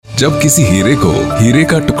जब किसी हीरे को हीरे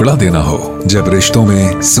का टुकड़ा देना हो, जब रिश्तों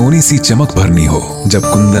में सोनी सी चमक भरनी हो, जब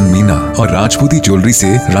कुंदन मीना और राजपूती ज्वेलरी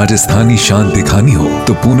से राजस्थानी शान दिखानी हो,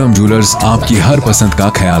 तो पूनम ज्वेलर्स आपकी हर पसंद का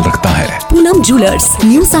ख्याल रखता है। Poonam jewellers,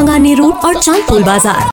 new Sanganer road और चांदपुर बाजार।